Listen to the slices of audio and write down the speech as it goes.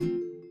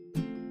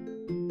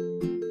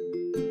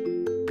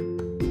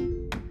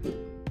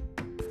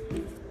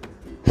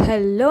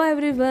Hello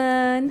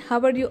everyone, how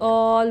are you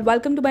all?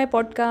 Welcome to my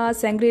podcast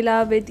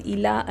Sangrila with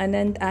Ila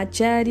Anand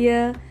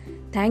Acharya.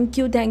 Thank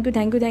you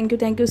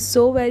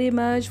so very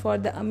much for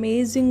the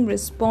amazing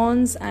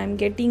response I'm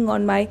getting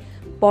on my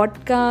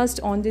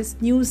podcast on this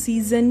new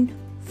season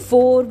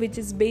 4, which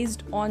is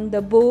based on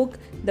the book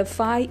The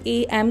 5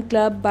 AM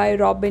Club by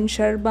Robin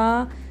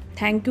Sharma.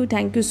 Thank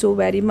you so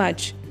very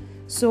much.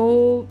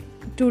 So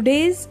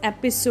today's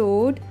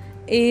episode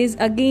is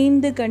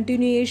again the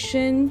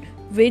continuation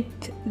with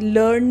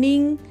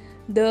learning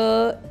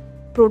the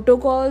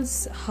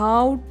protocols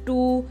how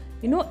to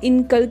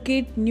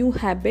inculcate new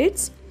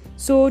habits.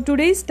 So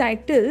today's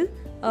title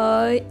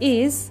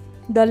is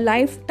the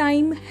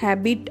lifetime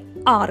habit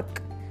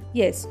arc.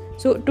 Yes,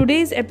 so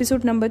today's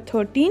episode number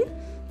 13,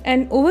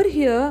 and over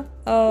here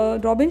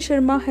Robin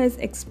Sharma has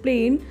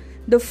explained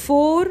the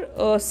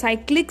 4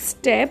 cyclic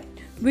step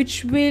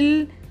which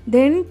will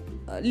then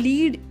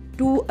lead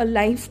to a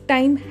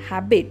lifetime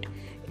habit.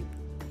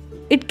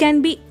 It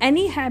can be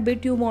any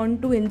habit you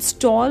want to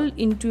install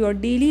into your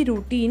daily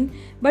routine,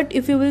 but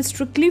if you will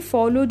strictly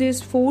follow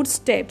these 4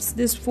 steps,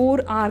 this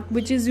 4 arc,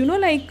 which is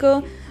like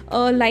a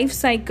life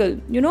cycle,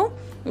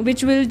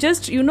 which will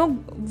just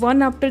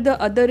one after the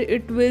other,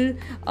 it will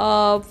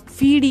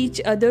feed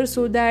each other,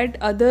 so that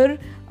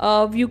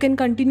you can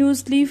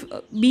continuously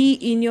be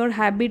in your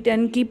habit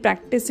and keep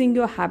practicing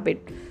your habit.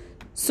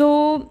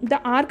 So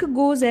the arc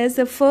goes as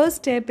the first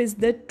step is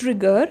the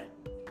trigger.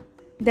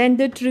 Then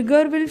the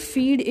trigger will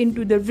feed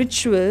into the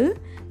ritual.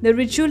 The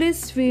ritual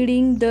is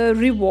feeding the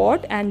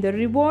reward, and the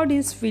reward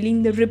is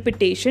feeding the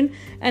repetition.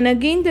 And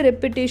again, the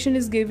repetition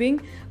is giving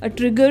a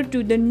trigger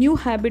to the new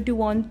habit you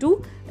want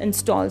to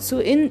install. So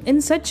in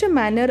such a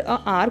manner,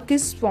 an arc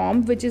is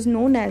formed, which is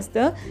known as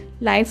the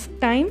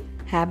lifetime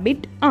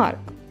habit arc.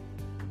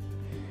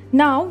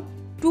 Now,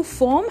 to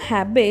form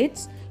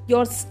habits,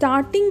 your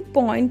starting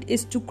point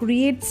is to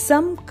create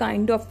some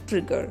kind of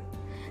trigger.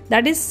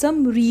 That is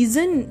some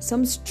reason,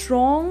 some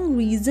strong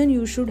reason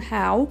you should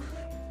have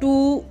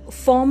to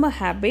form a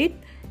habit,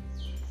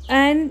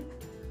 and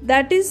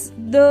that is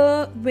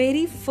the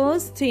very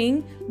first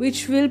thing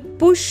which will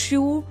push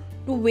you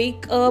to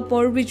wake up,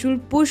 or which will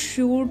push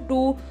you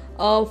to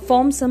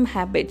form some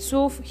habit.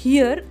 So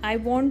here I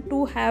want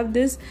to have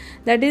this,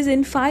 that is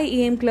in 5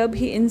 AM Club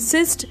he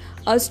insists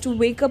us to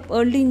wake up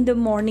early in the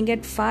morning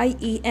at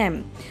 5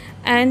 AM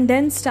and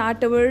then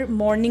start our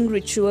morning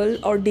ritual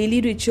or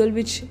daily ritual,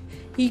 which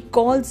he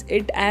calls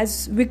it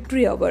as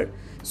victory hour.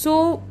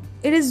 So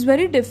it is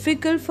very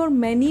difficult for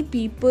many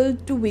people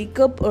to wake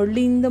up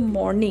early in the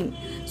morning.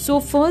 So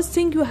first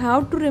thing you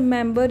have to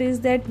remember is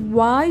that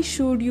why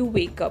should you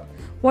wake up?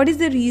 What is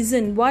the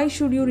reason? Why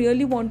should you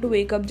really want to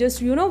wake up? Just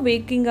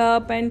waking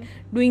up and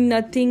doing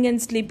nothing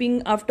and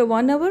sleeping after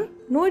 1 hour?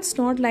 No, it's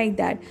not like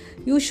that.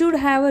 You should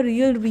have a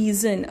real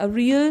reason, a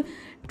real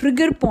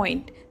trigger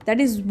point. That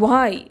is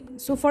why.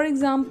 So for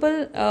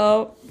example,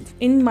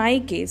 in my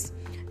case,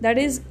 that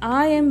is,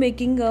 I am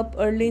waking up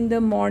early in the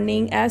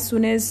morning as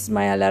soon as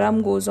my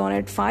alarm goes on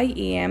at 5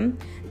 AM.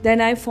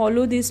 Then I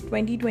follow this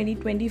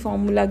 20-20-20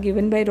 formula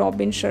given by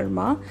Robin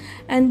Sharma.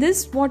 And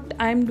this what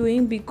I am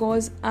doing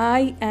because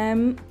I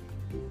am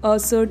a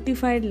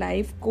certified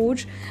life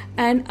coach,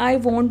 and I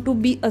want to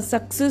be a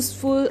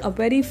successful, a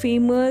very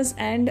famous,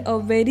 and a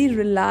very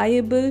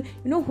reliable,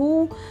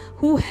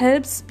 who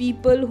helps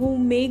people, who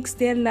makes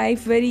their life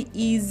very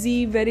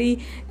easy, very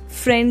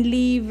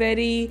friendly,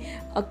 very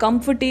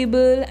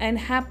comfortable and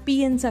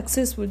happy and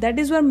successful. That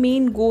is my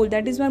main goal.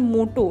 That is my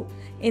motto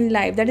in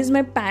life. That is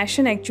my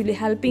passion, actually,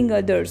 helping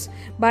others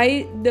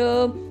by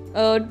the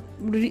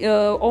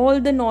all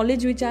the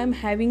knowledge which I am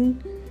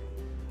having.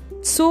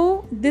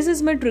 So this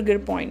is my trigger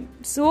point.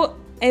 So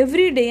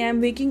every day I am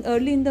waking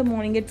early in the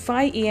morning at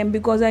 5 AM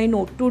because I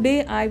know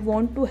today I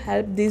want to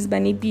help these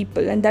many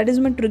people, and that is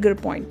my trigger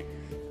point.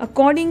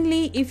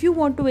 Accordingly, if you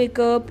want to wake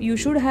up, you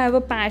should have a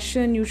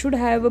passion, you should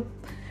have a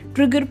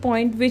trigger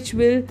point which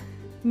will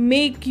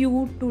make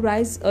you to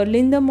rise early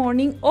in the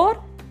morning or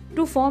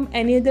to form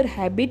any other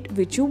habit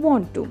which you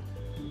want to.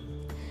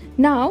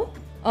 Now,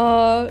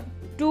 for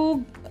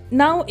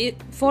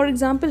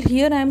example,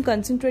 here I am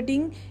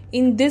concentrating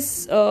in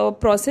this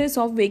process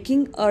of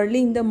waking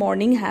early in the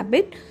morning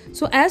habit.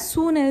 So as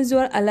soon as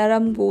your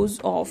alarm goes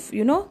off,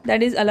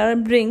 that is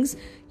alarm rings,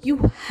 you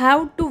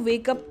have to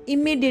wake up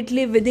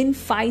immediately within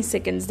 5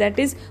 seconds. That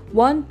is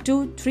 1,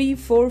 2, 3,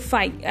 4,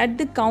 5. At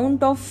the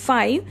count of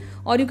 5,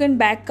 or you can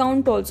back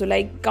count also,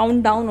 like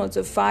count down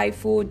also, 5,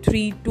 4,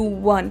 3, 2,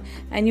 1.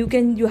 And you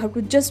have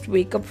to just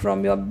wake up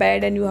from your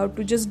bed, and you have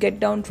to just get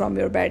down from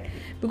your bed,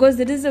 because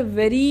it is a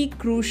very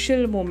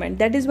crucial moment.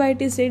 That is why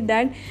it is said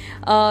that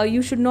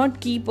you should not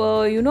keep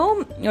a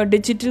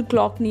digital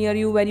clock near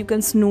you where you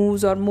can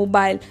snooze, or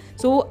mobile.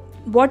 So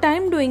what I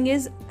am doing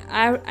is,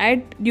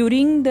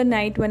 during the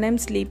night when I'm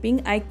sleeping,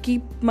 I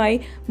keep my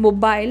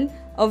mobile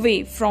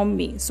away from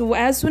me. So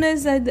as soon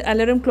as the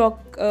alarm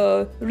clock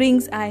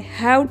rings, I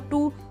have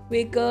to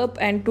wake up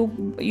and to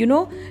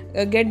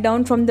get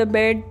down from the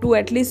bed to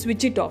at least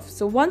switch it off.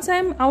 So once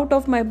I'm out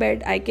of my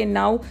bed, I can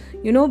now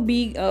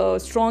be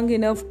strong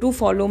enough to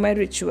follow my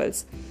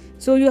rituals.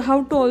 So you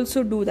have to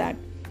also do that.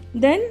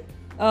 Then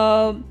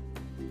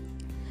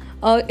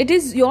it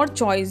is your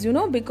choice,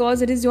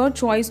 because it is your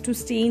choice to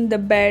stay in the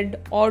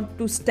bed or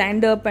to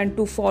stand up and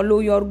to follow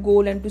your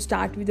goal and to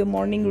start with the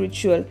morning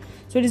ritual.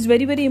 So it is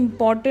very, very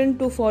important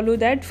to follow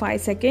that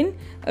 5-second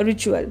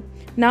ritual.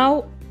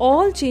 Now,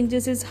 all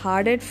changes is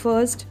hard at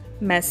first,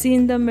 messy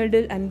in the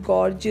middle, and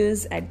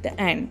gorgeous at the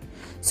end.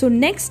 So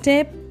next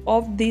step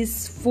of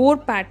this 4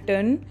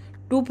 pattern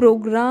to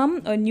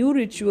program a new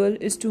ritual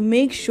is to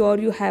make sure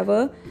you have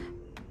a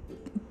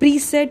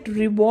preset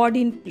reward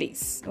in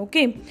place.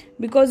 Okay,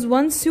 because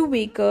once you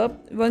wake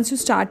up, once you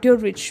start your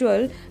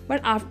ritual,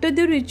 but after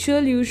the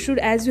ritual you should,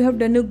 as you have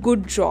done a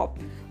good job,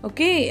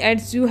 okay,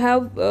 as you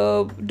have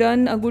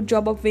done a good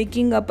job of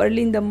waking up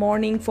early in the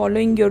morning,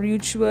 following your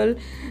ritual,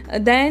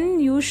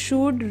 then you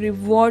should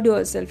reward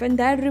yourself, and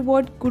that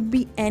reward could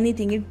be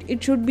anything.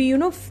 It should be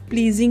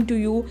pleasing to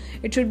you.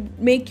 It should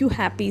make you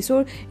happy.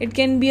 So it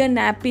can be a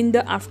nap in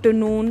the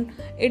afternoon.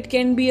 It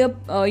can be a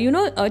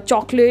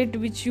chocolate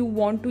which you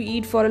want to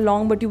eat for a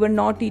long but you were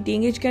not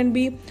eating. It can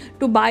be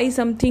to buy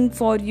something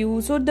for you.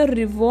 So the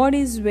reward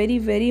is very,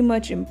 very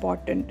much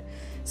important.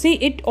 See,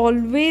 it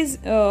always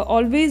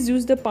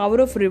use the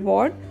power of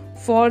reward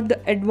for the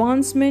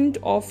advancement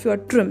of your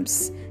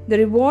triumphs. The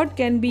reward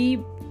can be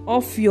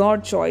of your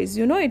choice.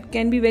 It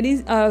can be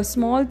very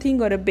small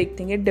thing or a big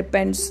thing. It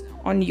depends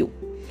on you.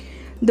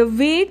 The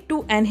way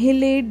to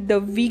annihilate the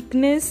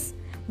weakest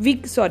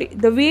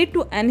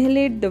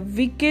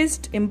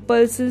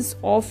impulses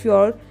of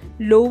your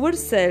lower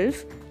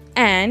self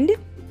and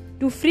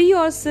to free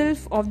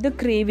yourself of the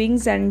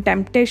cravings and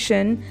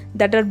temptation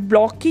that are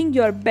blocking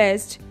your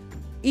best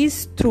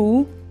is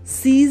through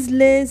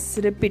ceaseless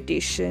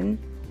repetition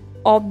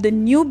of the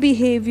new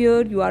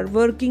behavior you are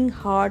working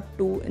hard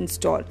to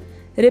install.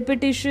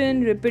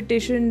 Repetition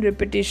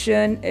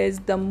is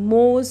the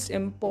most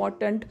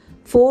important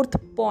 4th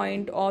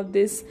point of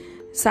this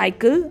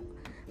cycle,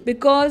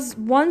 because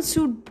once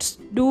you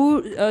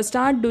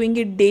start doing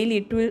it daily,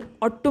 it will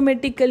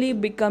automatically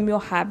become your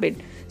habit.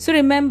 So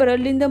remember,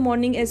 early in the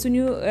morning, as soon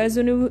you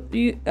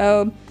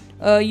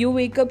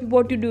wake up,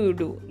 what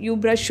you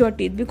brush your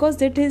teeth, because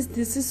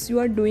this is you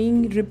are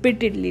doing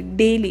repeatedly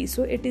daily.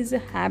 So it is a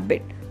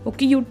habit.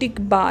 Okay, you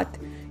take bath,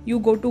 you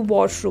go to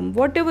washroom,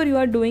 whatever you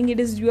are doing,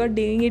 you are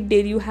doing it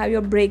daily. You have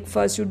your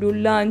breakfast, you do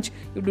lunch,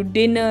 you do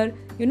dinner,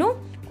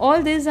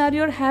 all these are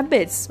your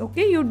habits.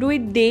 Okay, you do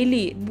it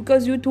daily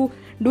because you do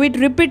it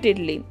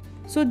repeatedly.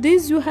 So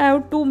this you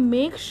have to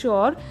make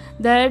sure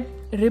that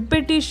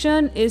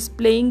repetition is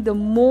playing the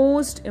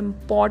most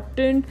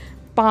important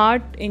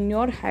part in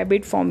your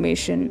habit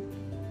formation.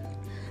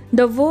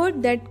 The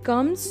word that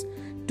comes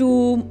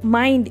to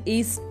mind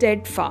is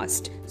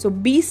steadfast. So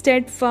be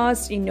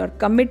steadfast in your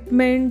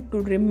commitment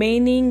to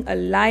remaining a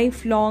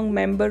lifelong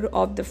member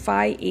of the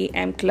 5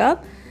 a.m.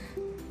 club.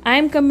 I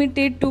am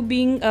committed to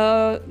being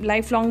a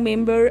lifelong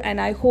member,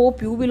 and I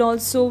hope you will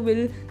also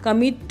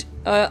commit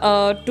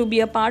to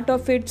be a part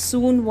of it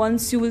soon,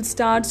 once you will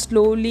start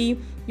slowly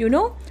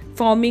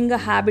forming a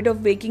habit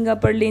of waking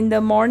up early in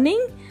the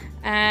morning.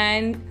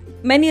 And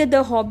many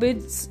other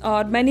habits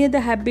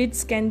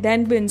can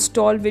then be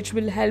installed, which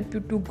will help you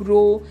to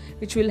grow,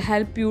 which will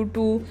help you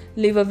to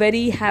live a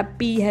very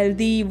happy,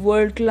 healthy,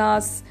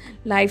 world-class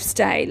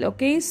lifestyle.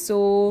 Okay,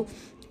 so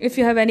if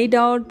you have any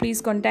doubt,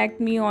 please contact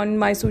me on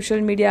my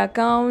social media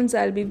accounts.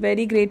 I'll be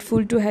very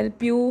grateful to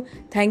help you.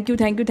 Thank you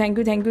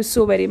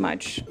so very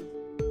much.